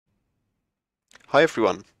Hi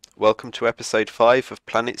everyone, welcome to episode 5 of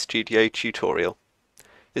Planet Studio tutorial.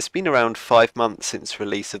 It's been around 5 months since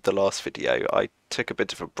release of the last video. I took a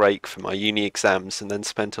bit of a break for my uni exams and then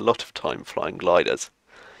spent a lot of time flying gliders.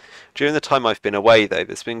 During the time I've been away though,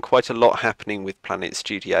 there's been quite a lot happening with Planet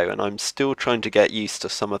Studio and I'm still trying to get used to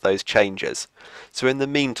some of those changes. So in the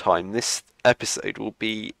meantime, this episode will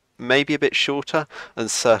be maybe a bit shorter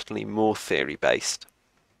and certainly more theory based.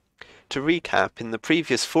 To recap, in the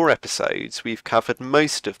previous 4 episodes we've covered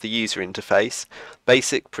most of the user interface,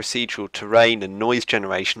 basic procedural terrain and noise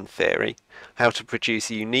generation theory, how to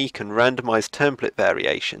produce unique and randomized template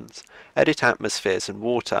variations, edit atmospheres and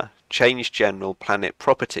water, change general planet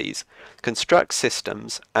properties, construct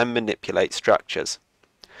systems and manipulate structures.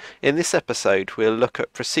 In this episode we'll look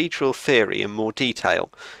at procedural theory in more detail,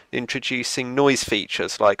 introducing noise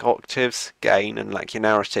features like octaves, gain and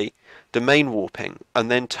lacunarity, domain warping, and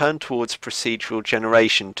then turn towards procedural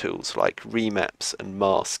generation tools like remaps and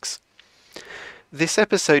masks. This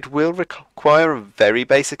episode will require a very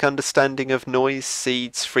basic understanding of noise,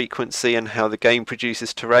 seeds, frequency and how the game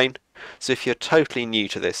produces terrain, so if you're totally new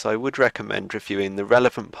to this I would recommend reviewing the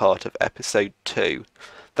relevant part of episode 2.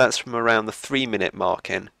 That's from around the 3-minute mark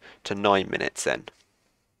in to 9 minutes in.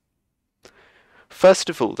 First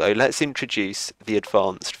of all though, let's introduce the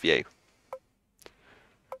advanced view.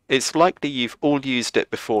 It's likely you've all used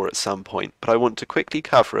it before at some point, but I want to quickly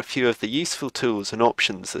cover a few of the useful tools and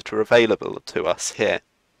options that are available to us here.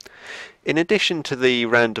 In addition to the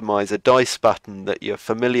randomizer dice button that you're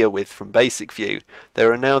familiar with from basic view,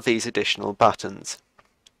 there are now these additional buttons.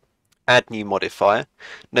 Add new modifier.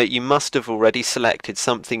 Note you must have already selected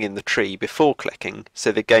something in the tree before clicking,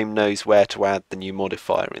 so the game knows where to add the new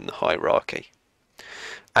modifier in the hierarchy.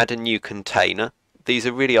 Add a new container. These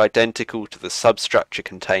are really identical to the substructure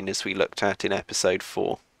containers we looked at in episode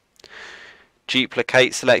 4.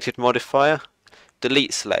 Duplicate selected modifier,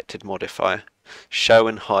 delete selected modifier, show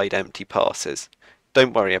and hide empty passes.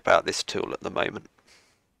 Don't worry about this tool at the moment.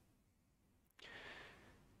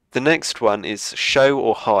 The next one is show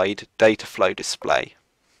or hide data flow display.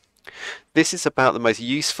 This is about the most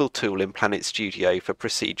useful tool in Planet Studio for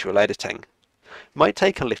procedural editing. Might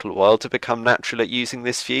take a little while to become natural at using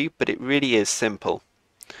this view, but it really is simple.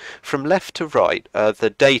 From left to right are the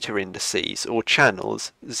data indices or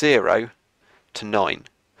channels 0 to 9.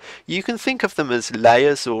 You can think of them as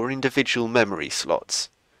layers or individual memory slots.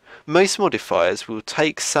 Most modifiers will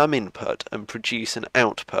take some input and produce an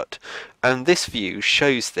output, and this view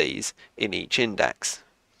shows these in each index.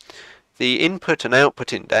 The input and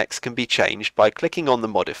output index can be changed by clicking on the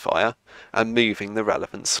modifier and moving the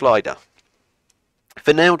relevant slider.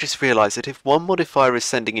 For now, just realise that if one modifier is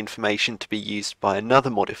sending information to be used by another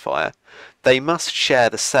modifier, they must share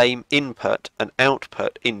the same input and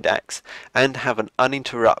output index and have an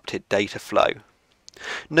uninterrupted data flow.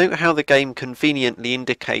 Note how the game conveniently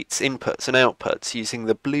indicates inputs and outputs using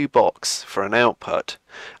the blue box for an output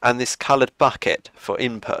and this coloured bucket for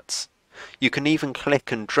inputs. You can even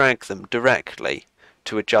click and drag them directly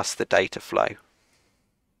to adjust the data flow.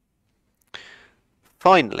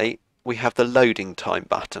 Finally, we have the loading time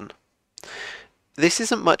button. This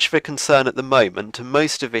isn't much of a concern at the moment and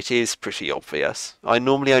most of it is pretty obvious. I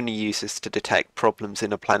normally only use this to detect problems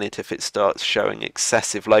in a planet if it starts showing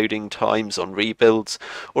excessive loading times on rebuilds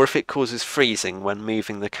or if it causes freezing when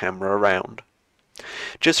moving the camera around.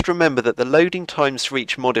 Just remember that the loading times for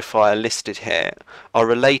each modifier listed here are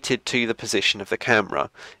related to the position of the camera.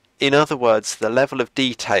 In other words, the level of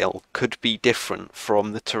detail could be different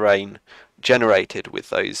from the terrain generated with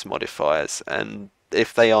those modifiers, and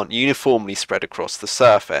if they aren't uniformly spread across the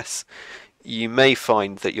surface, you may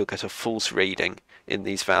find that you'll get a false reading in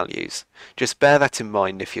these values. Just bear that in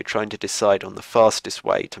mind if you're trying to decide on the fastest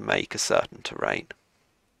way to make a certain terrain.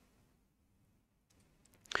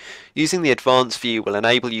 Using the advanced view will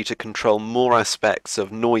enable you to control more aspects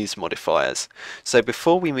of noise modifiers, so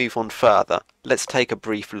before we move on further, let's take a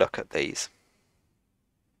brief look at these.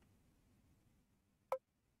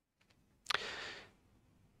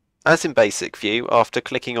 As in basic view, after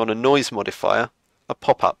clicking on a noise modifier, a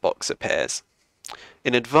pop-up box appears.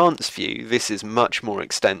 In advanced view, this is much more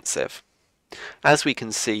extensive. As we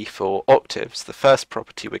can see for octaves, the first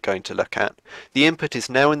property we're going to look at, the input is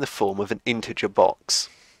now in the form of an integer box.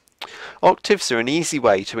 Octaves are an easy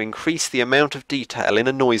way to increase the amount of detail in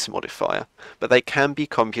a noise modifier, but they can be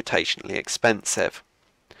computationally expensive.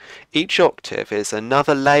 Each octave is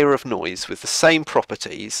another layer of noise with the same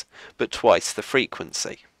properties, but twice the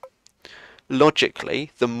frequency.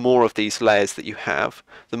 Logically, the more of these layers that you have,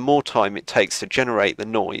 the more time it takes to generate the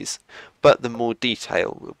noise, but the more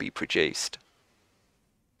detail will be produced.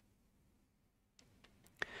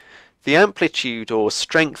 The amplitude or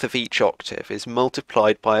strength of each octave is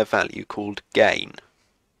multiplied by a value called gain.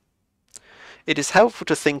 It is helpful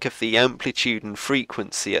to think of the amplitude and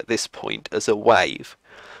frequency at this point as a wave.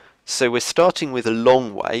 So we're starting with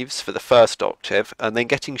long waves for the first octave and then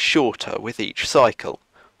getting shorter with each cycle,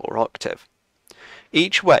 or octave.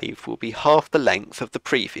 Each wave will be half the length of the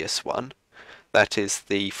previous one, that is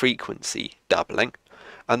the frequency doubling,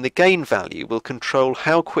 and the gain value will control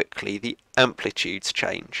how quickly the amplitudes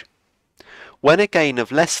change. When a gain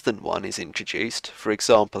of less than 1 is introduced, for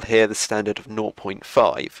example here the standard of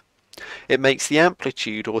 0.5, it makes the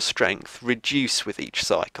amplitude or strength reduce with each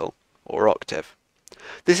cycle, or octave.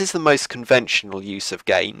 This is the most conventional use of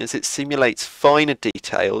gain as it simulates finer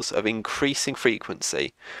details of increasing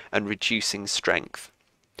frequency and reducing strength.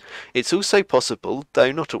 It's also possible,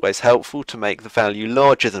 though not always helpful, to make the value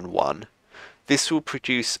larger than 1. This will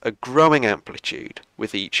produce a growing amplitude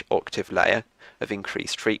with each octave layer of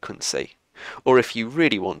increased frequency. Or if you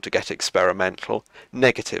really want to get experimental,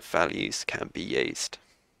 negative values can be used.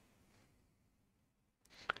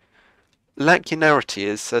 Lacunarity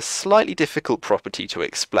is a slightly difficult property to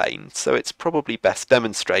explain, so it's probably best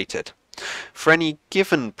demonstrated. For any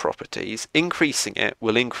given properties, increasing it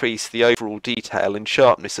will increase the overall detail and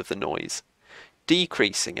sharpness of the noise.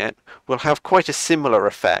 Decreasing it will have quite a similar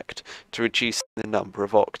effect to reducing the number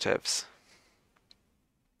of octaves.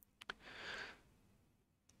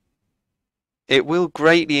 It will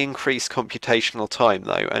greatly increase computational time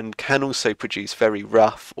though, and can also produce very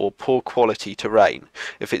rough or poor quality terrain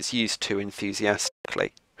if it's used too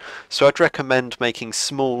enthusiastically. So I'd recommend making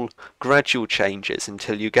small, gradual changes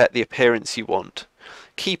until you get the appearance you want,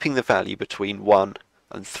 keeping the value between 1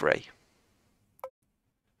 and 3.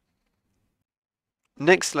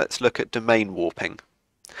 Next, let's look at domain warping.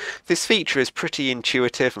 This feature is pretty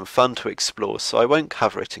intuitive and fun to explore, so I won't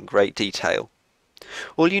cover it in great detail.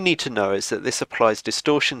 All you need to know is that this applies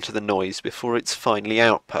distortion to the noise before it's finally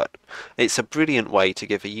output. It's a brilliant way to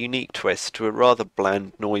give a unique twist to a rather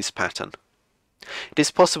bland noise pattern. It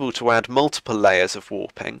is possible to add multiple layers of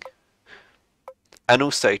warping and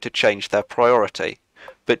also to change their priority,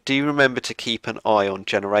 but do remember to keep an eye on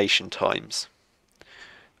generation times.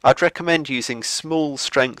 I'd recommend using small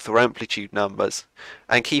strength or amplitude numbers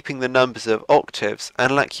and keeping the numbers of octaves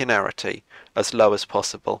and lacunarity as low as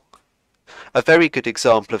possible. A very good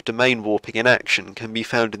example of domain warping in action can be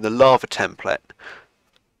found in the lava template,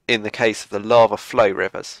 in the case of the lava flow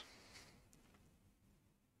rivers.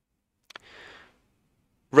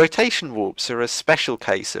 Rotation warps are a special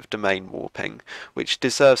case of domain warping, which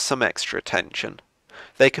deserves some extra attention.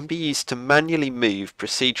 They can be used to manually move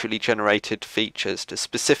procedurally generated features to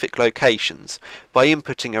specific locations by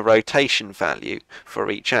inputting a rotation value for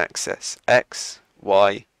each axis, X,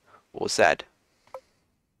 Y, or Z.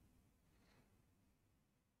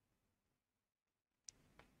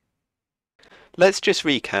 Let's just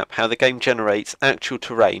recap how the game generates actual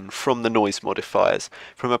terrain from the noise modifiers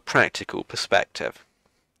from a practical perspective.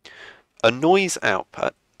 A noise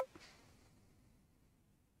output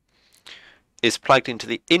is plugged into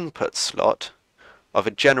the input slot of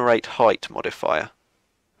a generate height modifier,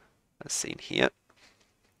 as seen here.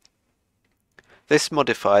 This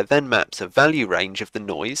modifier then maps a value range of the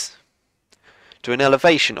noise to an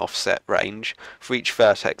elevation offset range for each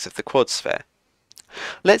vertex of the quad sphere.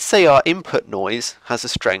 Let's say our input noise has a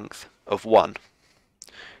strength of 1.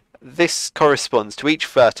 This corresponds to each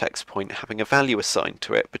vertex point having a value assigned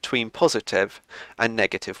to it between positive and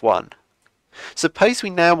negative 1. Suppose we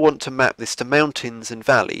now want to map this to mountains and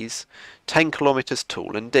valleys 10 kilometers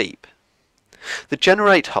tall and deep. The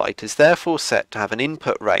generate height is therefore set to have an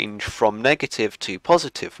input range from negative to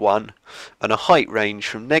positive 1 and a height range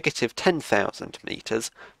from negative 10,000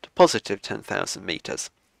 meters to positive 10,000 meters.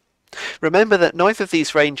 Remember that neither of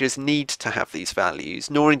these ranges need to have these values,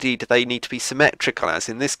 nor indeed do they need to be symmetrical as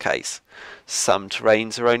in this case. Some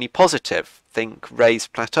terrains are only positive, think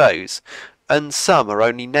raised plateaus, and some are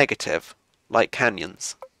only negative, like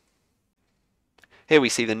canyons. Here we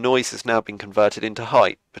see the noise has now been converted into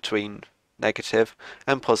height between negative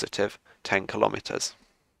and positive 10 kilometers.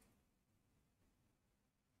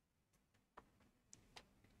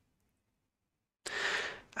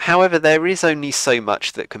 However, there is only so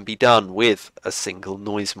much that can be done with a single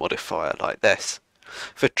noise modifier like this.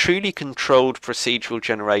 For truly controlled procedural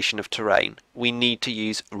generation of terrain, we need to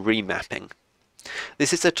use remapping.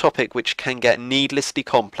 This is a topic which can get needlessly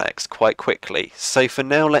complex quite quickly, so for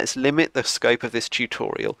now let's limit the scope of this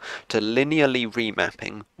tutorial to linearly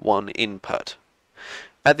remapping one input.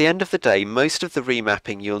 At the end of the day, most of the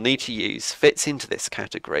remapping you'll need to use fits into this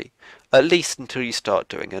category, at least until you start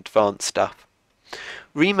doing advanced stuff.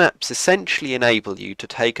 Remaps essentially enable you to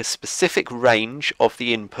take a specific range of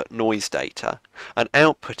the input noise data and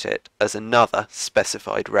output it as another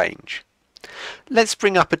specified range. Let's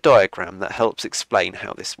bring up a diagram that helps explain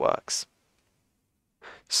how this works.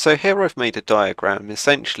 So here I've made a diagram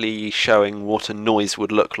essentially showing what a noise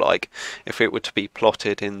would look like if it were to be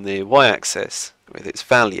plotted in the y-axis with its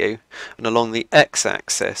value and along the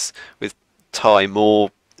x-axis with time,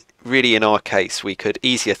 or really in our case we could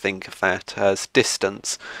easier think of that as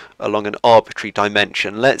distance along an arbitrary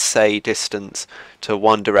dimension, let's say distance to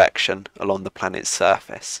one direction along the planet's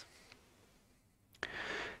surface.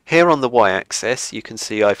 Here on the y-axis you can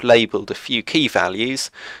see I've labelled a few key values.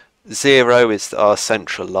 0 is our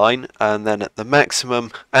central line, and then at the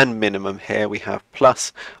maximum and minimum here we have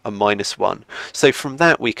plus and minus 1. So from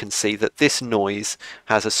that we can see that this noise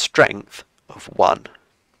has a strength of 1.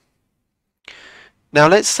 Now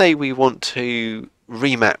let's say we want to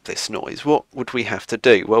remap this noise. What would we have to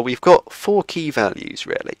do? Well, we've got 4 key values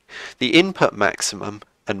really. The input maximum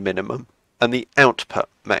and minimum and the output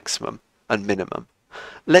maximum and minimum.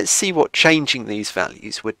 Let's see what changing these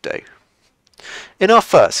values would do. In our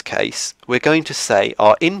first case, we're going to say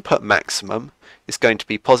our input maximum is going to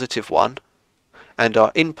be positive 1 and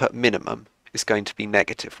our input minimum is going to be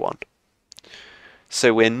negative 1.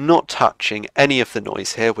 So we're not touching any of the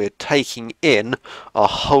noise here, we're taking in our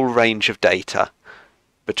whole range of data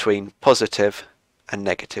between positive and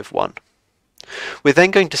negative 1. We're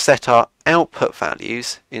then going to set our output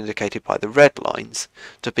values, indicated by the red lines,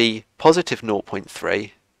 to be positive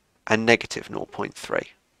 0.3 and negative 0.3.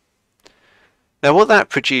 Now what that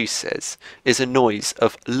produces is a noise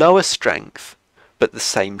of lower strength but the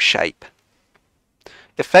same shape.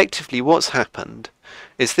 Effectively what's happened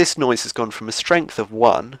is this noise has gone from a strength of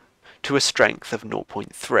 1 to a strength of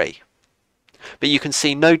 0.3. But you can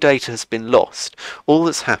see no data has been lost. All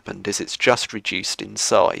that's happened is it's just reduced in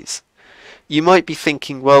size. You might be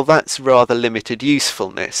thinking, well, that's rather limited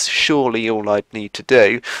usefulness. Surely all I'd need to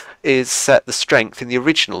do is set the strength in the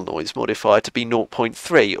original noise modifier to be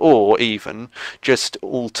 0.3, or even just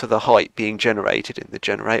alter the height being generated in the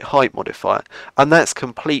generate height modifier. And that's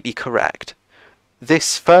completely correct.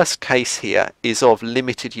 This first case here is of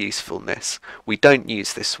limited usefulness. We don't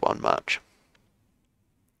use this one much.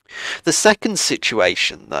 The second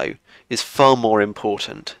situation, though, is far more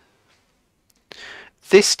important.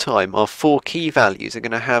 This time our 4 key values are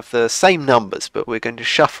going to have the same numbers, but we're going to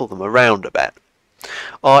shuffle them around a bit.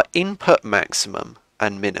 Our input maximum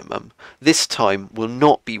and minimum this time will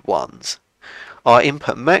not be 1s. Our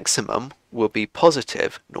input maximum will be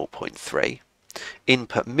positive 0.3.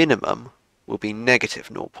 Input minimum will be negative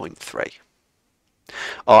 0.3.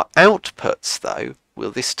 Our outputs, though,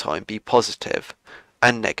 will this time be positive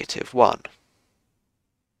and negative 1.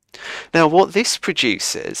 Now what this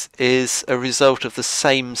produces is a result of the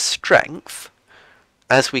same strength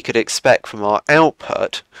as we could expect from our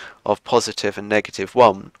output of positive and negative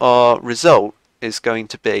 1. Our result is going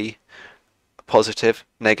to be positive,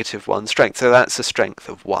 negative 1 strength, so that's a strength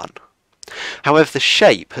of 1. However, the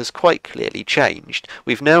shape has quite clearly changed.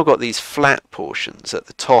 We've now got these flat portions at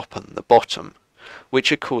the top and the bottom,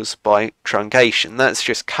 which are caused by truncation. That's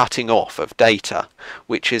just cutting off of data,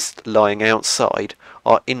 which is lying outside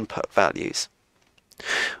our input values.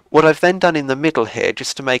 What I've then done in the middle here,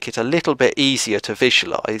 just to make it a little bit easier to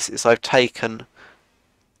visualize, is I've taken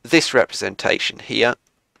this representation here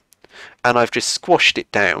and I've just squashed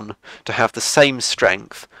it down to have the same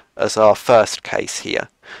strength as our first case here.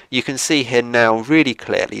 You can see here now really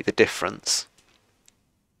clearly the difference.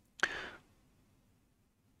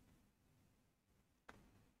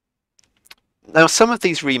 Now some of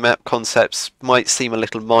these remap concepts might seem a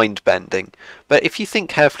little mind-bending, but if you think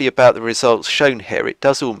carefully about the results shown here, it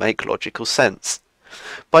does all make logical sense.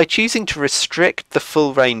 By choosing to restrict the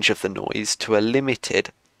full range of the noise to a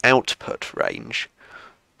limited output range,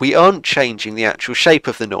 we aren't changing the actual shape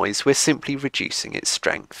of the noise, we're simply reducing its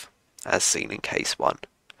strength, as seen in case 1.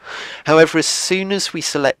 However, as soon as we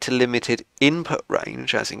select a limited input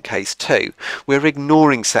range, as in case 2, we're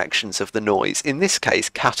ignoring sections of the noise, in this case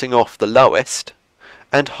cutting off the lowest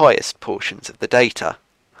and highest portions of the data.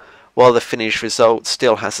 While the finished result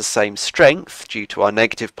still has the same strength due to our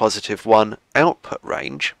negative positive 1 output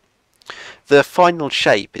range, the final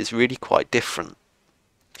shape is really quite different.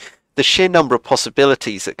 The sheer number of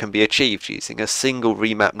possibilities that can be achieved using a single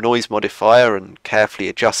remap noise modifier and carefully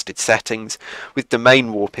adjusted settings, with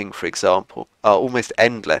domain warping for example, are almost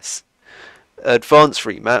endless. Advanced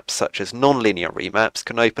remaps such as non-linear remaps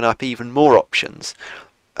can open up even more options,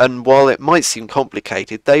 and while it might seem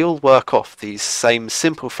complicated, they all work off these same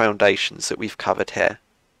simple foundations that we've covered here.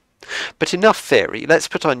 But enough theory, let's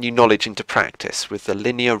put our new knowledge into practice with the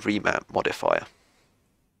linear remap modifier.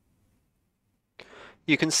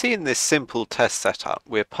 You can see in this simple test setup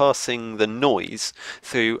we're passing the noise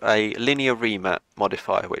through a linear remap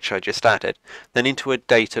modifier, which I just added, then into a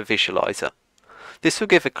data visualizer. This will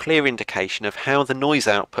give a clear indication of how the noise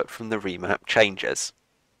output from the remap changes.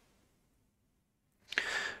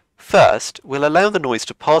 First, we'll allow the noise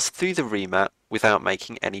to pass through the remap without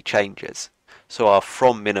making any changes. So our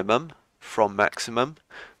from minimum, from maximum,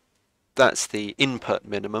 that's the input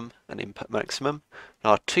minimum and input maximum.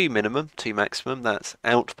 Our to minimum, to maximum, that's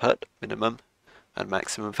output minimum and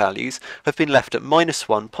maximum values, have been left at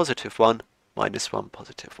 -1, +1, -1,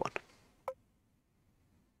 +1.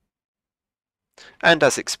 And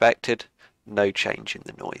as expected, no change in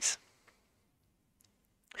the noise.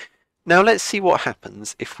 Now let's see what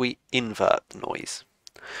happens if we invert the noise.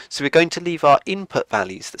 So we're going to leave our input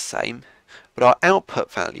values the same, but our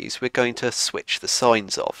output values we're going to switch the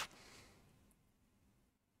signs of.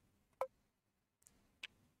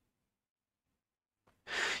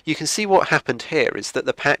 You can see what happened here is that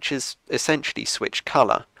the patches essentially switch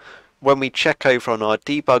colour. When we check over on our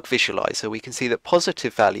debug visualizer, we can see that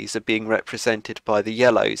positive values are being represented by the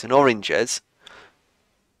yellows and oranges,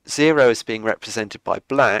 0 is being represented by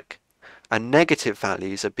black, and negative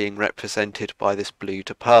values are being represented by this blue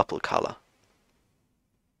to purple colour.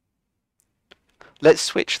 Let's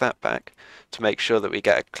switch that back to make sure that we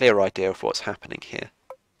get a clear idea of what's happening here.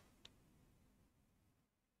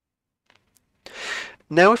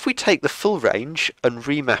 Now if we take the full range and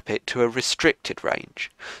remap it to a restricted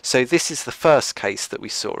range, so this is the first case that we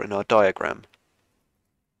saw in our diagram.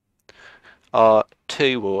 Our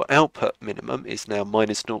to or output minimum is now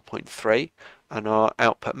 -0.3 and our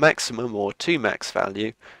output maximum or to max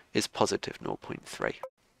value is +0.3.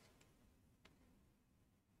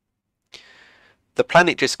 The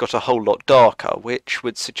planet just got a whole lot darker, which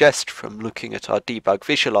would suggest from looking at our debug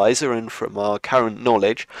visualizer and from our current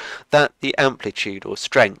knowledge that the amplitude or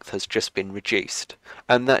strength has just been reduced.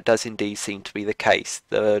 And that does indeed seem to be the case.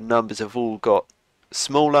 The numbers have all got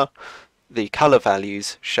smaller. The colour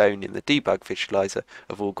values shown in the debug visualizer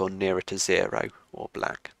have all gone nearer to 0 or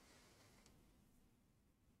black.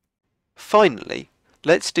 Finally,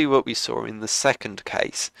 let's do what we saw in the second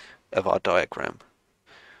case of our diagram.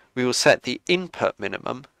 We will set the input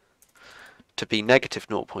minimum to be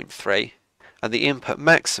 -0.3 and the input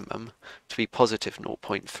maximum to be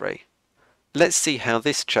 +0.3. Let's see how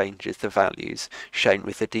this changes the values shown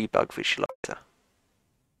with the debug visualizer.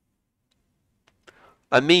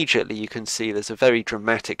 Immediately you can see there's a very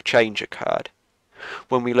dramatic change occurred.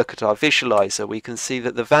 When we look at our visualizer, we can see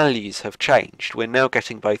that the values have changed. We're now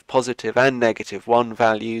getting both positive and -1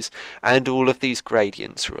 values, and all of these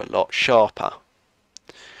gradients are a lot sharper.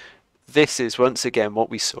 This is once again what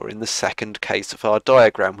we saw in the second case of our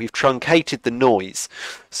diagram. We've truncated the noise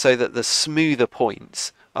so that the smoother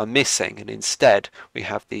points are missing, and instead we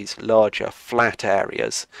have these larger flat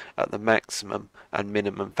areas at the maximum and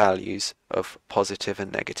minimum values of positive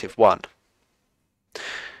and -1.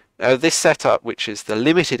 Now this setup, which is the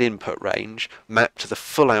limited input range mapped to the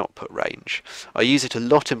full output range, I use it a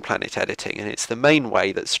lot in planet editing, and it's the main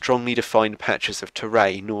way that strongly defined patches of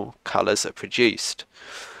terrain or colours are produced.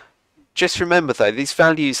 Just remember though, these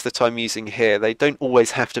values that I'm using here, they don't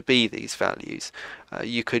always have to be these values.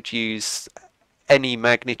 You could use any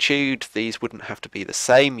magnitude, these wouldn't have to be the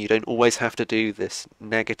same. You don't always have to do this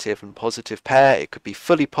negative and positive pair. It could be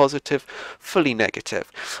fully positive, fully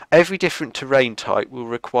negative. Every different terrain type will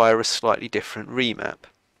require a slightly different remap.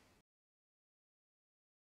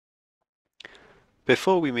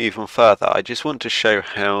 Before we move on further, I just want to show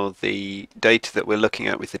how the data that we're looking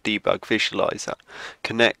at with the debug visualizer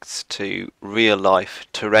connects to real-life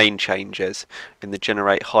terrain changes in the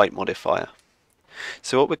generate height modifier.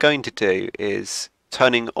 So what we're going to do is,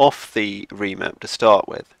 turning off the remap to start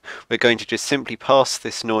with, we're going to just simply pass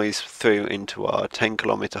this noise through into our 10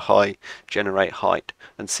 kilometer high generate height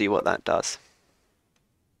and see what that does.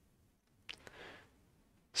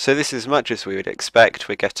 So this is much as we would expect.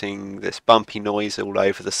 We're getting this bumpy noise all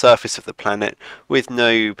over the surface of the planet with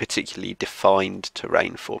no particularly defined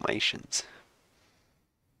terrain formations.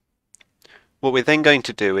 What we're then going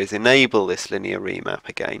to do is enable this linear remap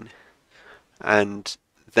again and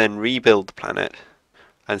then rebuild the planet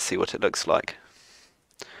and see what it looks like.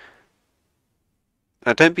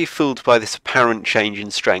 Now don't be fooled by this apparent change in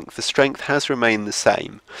strength. The strength has remained the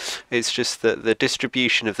same. It's just that the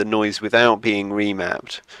distribution of the noise without being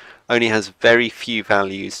remapped only has very few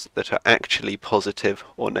values that are actually positive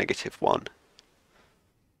or -1.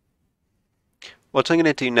 What I'm going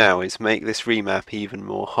to do now is make this remap even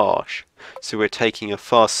more harsh, so we're taking a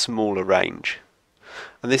far smaller range.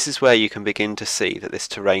 And this is where you can begin to see that this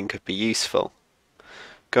terrain could be useful.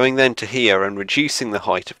 Going then to here and reducing the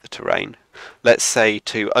height of the terrain, let's say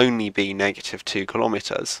to only be -2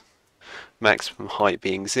 kilometers, maximum height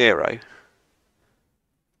being 0.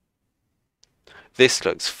 This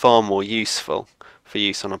looks far more useful for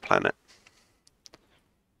use on a planet.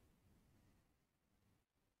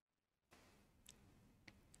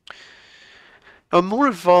 A more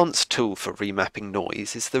advanced tool for remapping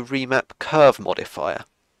noise is the Remap Curve modifier.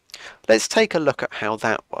 Let's take a look at how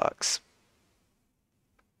that works.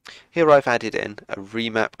 Here I've added in a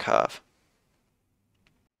remap curve.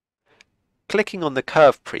 Clicking on the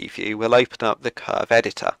curve preview will open up the curve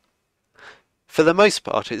editor. For the most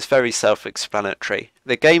part, it's very self-explanatory.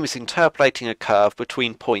 The game is interpolating a curve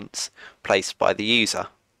between points placed by the user.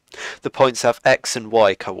 The points have X and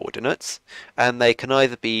Y coordinates, and they can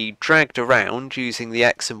either be dragged around using the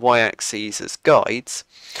X and Y axes as guides,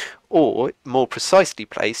 or more precisely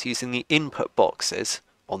placed using the input boxes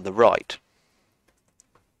on the right.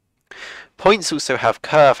 Points also have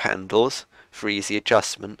curve handles for easy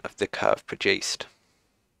adjustment of the curve produced.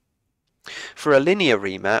 For a linear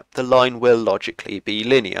remap, the line will logically be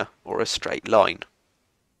linear, or a straight line.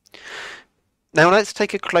 Now let's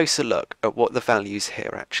take a closer look at what the values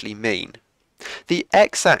here actually mean. The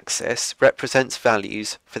x-axis represents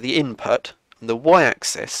values for the input, and the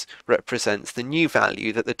y-axis represents the new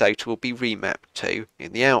value that the data will be remapped to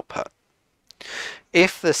in the output.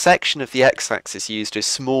 If the section of the x-axis used is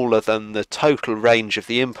smaller than the total range of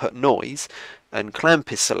the input noise, and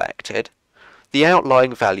clamp is selected, the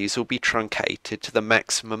outlying values will be truncated to the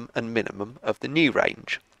maximum and minimum of the new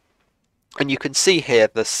range. And you can see here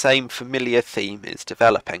the same familiar theme is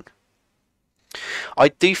developing. I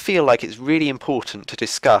do feel like it's really important to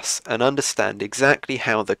discuss and understand exactly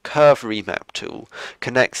how the curve remap tool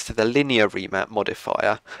connects to the linear remap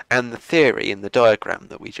modifier and the theory in the diagram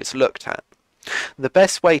that we just looked at. The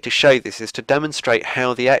best way to show this is to demonstrate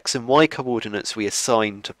how the X and Y coordinates we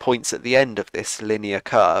assign to points at the end of this linear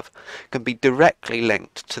curve can be directly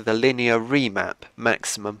linked to the linear remap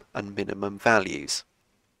maximum and minimum values.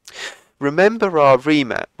 Remember our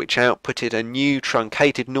remap which outputted a new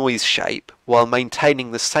truncated noise shape while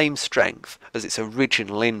maintaining the same strength as its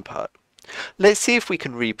original input. Let's see if we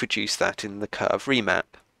can reproduce that in the curve remap.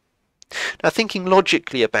 Now thinking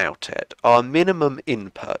logically about it, our minimum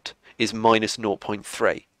input is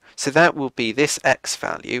 -0.3, so that will be this x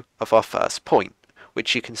value of our first point,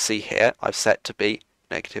 which you can see here I've set to be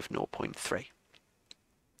 -0.3.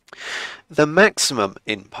 The maximum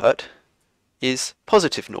input is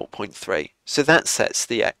 +0.3, so that sets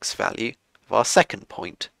the x value of our second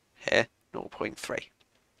point here, 0.3.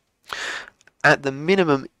 At the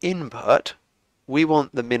minimum input, we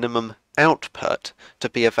want the minimum output to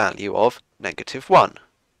be a value of -1,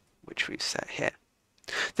 which we've set here.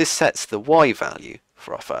 This sets the y value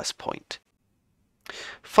for our first point.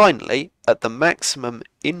 Finally, at the maximum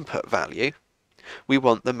input value, we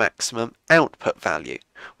want the maximum output value,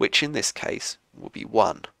 which in this case will be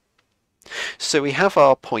 1. So we have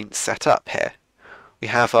our points set up here. We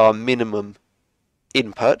have our minimum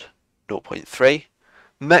input, 0.3,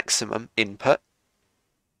 maximum input,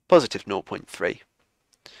 +0.3,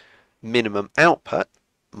 minimum output,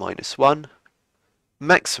 -1,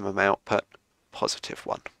 maximum output,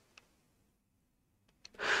 +1.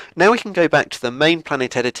 Now we can go back to the main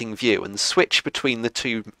planet editing view and switch between the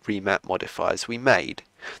two remap modifiers we made.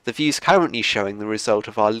 The view is currently showing the result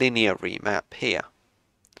of our linear remap here.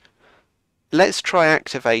 Let's try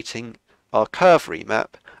activating our curve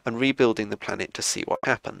remap and rebuilding the planet to see what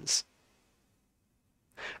happens.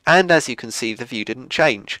 And as you can see, the view didn't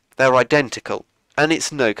change. They're identical, and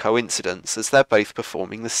it's no coincidence as they're both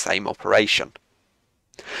performing the same operation.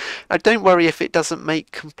 Now don't worry if it doesn't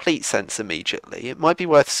make complete sense immediately. It might be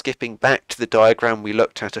worth skipping back to the diagram we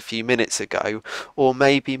looked at a few minutes ago, or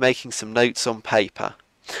maybe making some notes on paper.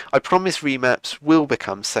 I promise remaps will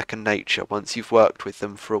become second nature once you've worked with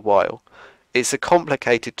them for a while. It's a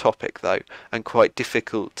complicated topic though, and quite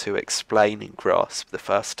difficult to explain and grasp the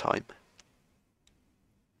first time.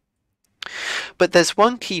 But there's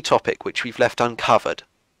one key topic which we've left uncovered,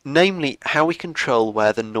 namely how we control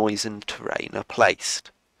where the noise and terrain are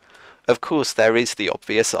placed. Of course there is the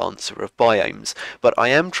obvious answer of biomes, but I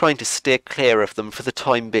am trying to steer clear of them for the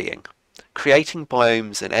time being. Creating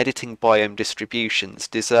biomes and editing biome distributions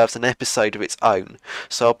deserves an episode of its own,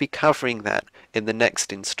 so I'll be covering that in the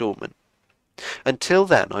next instalment. Until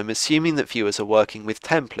then, I'm assuming that viewers are working with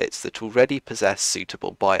templates that already possess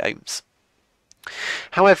suitable biomes.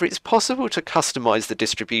 However, it's possible to customize the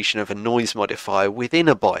distribution of a noise modifier within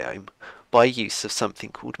a biome by use of something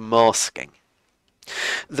called masking.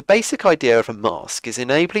 The basic idea of a mask is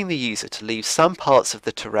enabling the user to leave some parts of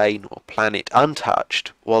the terrain or planet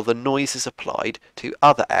untouched while the noise is applied to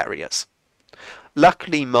other areas.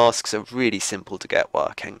 Luckily, masks are really simple to get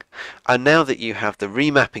working, and now that you have the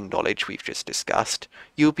remapping knowledge we've just discussed,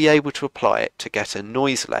 you'll be able to apply it to get a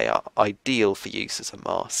noise layer ideal for use as a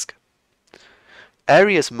mask.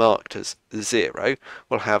 Areas marked as 0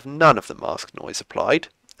 will have none of the mask noise applied.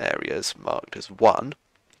 Areas marked as 1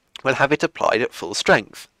 will have it applied at full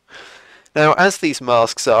strength. Now, as these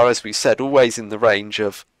masks are, as we said, always in the range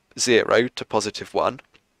of 0 to +1,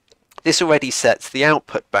 this already sets the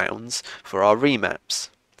output bounds for our remaps.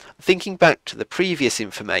 Thinking back to the previous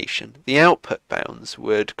information, the output bounds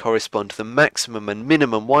would correspond to the maximum and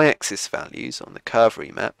minimum y-axis values on the curve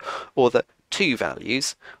remap, or the 2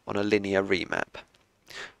 values on a linear remap.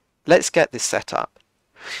 Let's get this set up.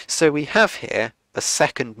 So we have here a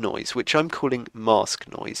second noise, which I'm calling mask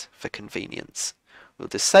noise for convenience. We'll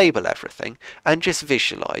disable everything and just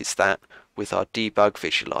visualize that with our debug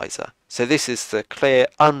visualizer. So this is the clear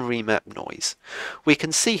unremapped noise. We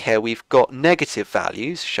can see here we've got negative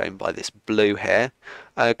values shown by this blue here,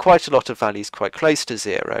 quite a lot of values quite close to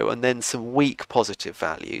 0, and then some weak positive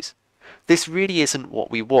values. This really isn't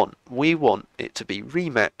what we want. We want it to be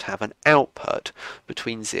remapped to have an output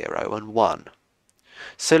between 0 and 1.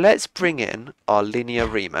 So let's bring in our linear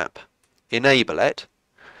remap, enable it,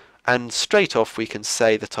 and straight off we can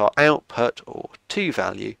say that our output, or 2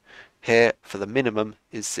 value, here for the minimum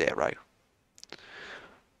is 0.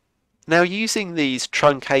 Now, using these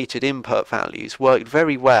truncated input values worked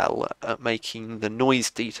very well at making the noise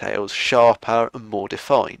details sharper and more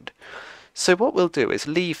defined. So what we'll do is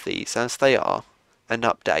leave these as they are and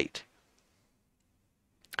update.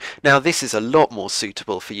 Now, this is a lot more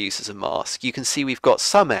suitable for use as a mask. You can see we've got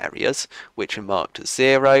some areas which are marked as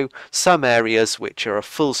 0, some areas which are a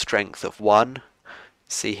full strength of 1.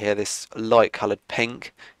 See here, this light coloured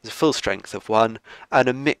pink is a full strength of 1, and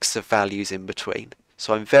a mix of values in between.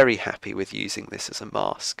 So I'm very happy with using this as a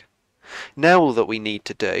mask. Now all that we need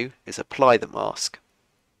to do is apply the mask.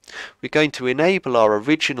 We're going to enable our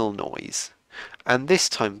original noise, and this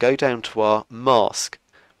time go down to our mask,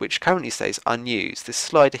 which currently says unused, this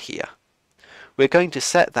slider here. We're going to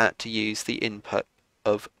set that to use the input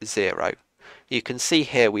of 0. You can see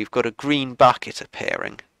here we've got a green bucket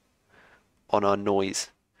appearing on our noise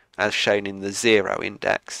as shown in the 0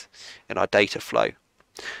 index in our data flow.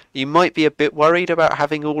 You might be a bit worried about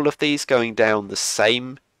having all of these going down the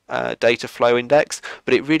same data flow index,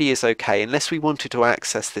 but it really is okay unless we wanted to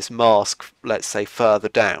access this mask, let's say further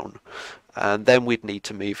down, and then we'd need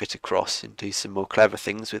to move it across and do some more clever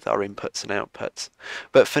things with our inputs and outputs.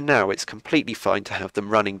 But for now it's completely fine to have them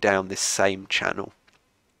running down this same channel.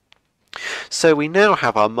 So we now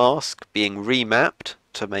have our mask being remapped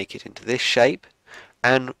to make it into this shape,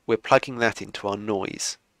 and we're plugging that into our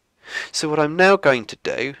noise. So what I'm now going to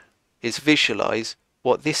do is visualize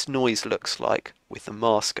what this noise looks like with the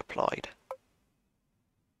mask applied.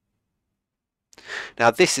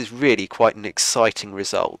 Now this is really quite an exciting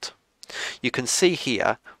result. You can see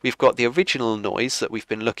here we've got the original noise that we've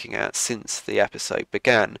been looking at since the episode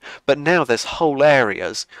began, but now there's whole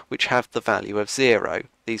areas which have the value of 0,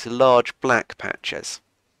 these large black patches.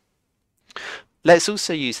 Let's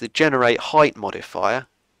also use the generate height modifier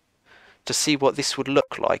to see what this would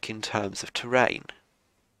look like in terms of terrain.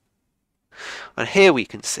 And here we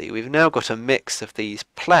can see we've now got a mix of these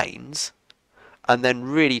plains and then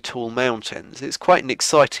really tall mountains. It's quite an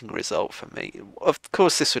exciting result for me. Of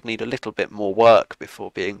course this would need a little bit more work before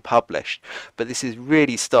being published, but this is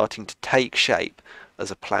really starting to take shape as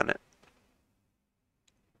a planet.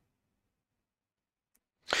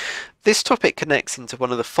 This topic connects into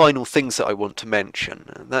one of the final things that I want to mention,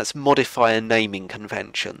 and that's modifier naming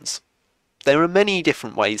conventions. There are many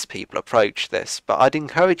different ways people approach this, but I'd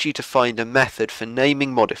encourage you to find a method for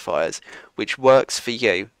naming modifiers which works for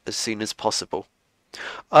you as soon as possible.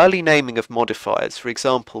 Early naming of modifiers, for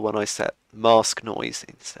example when I set mask noise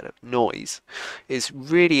instead of noise, is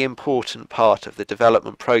really important part of the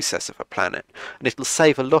development process of a planet, and it'll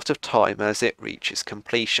save a lot of time as it reaches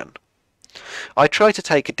completion. I try to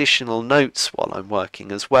take additional notes while I'm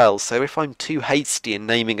working as well, so if I'm too hasty in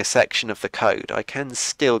naming a section of the code, I can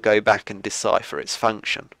still go back and decipher its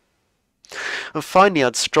function. And finally,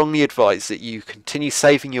 I'd strongly advise that you continue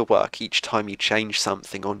saving your work each time you change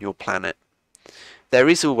something on your planet. There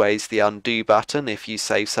is always the undo button if you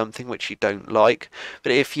save something which you don't like,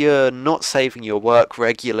 but if you're not saving your work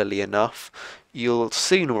regularly enough, you'll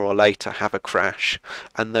sooner or later have a crash,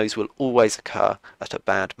 and those will always occur at a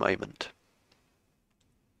bad moment.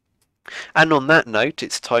 And on that note,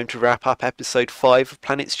 it's time to wrap up episode 5 of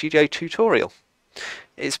Planet Studio Tutorial.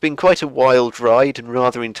 It's been quite a wild ride and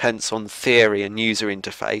rather intense on theory and user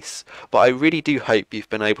interface, but I really do hope you've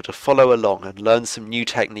been able to follow along and learn some new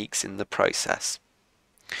techniques in the process.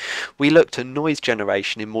 We looked at noise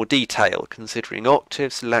generation in more detail, considering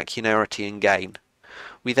octaves, lacunarity and gain.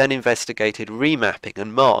 We then investigated remapping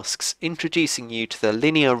and masks, introducing you to the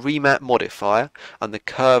linear remap modifier and the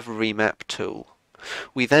curve remap tool.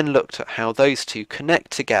 We then looked at how those two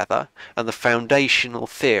connect together and the foundational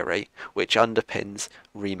theory which underpins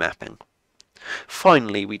remapping.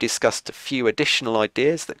 Finally, we discussed a few additional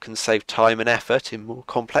ideas that can save time and effort in more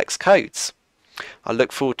complex codes. I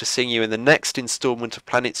look forward to seeing you in the next instalment of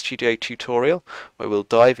Planet Studio Tutorial, where we'll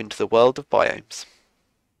dive into the world of biomes.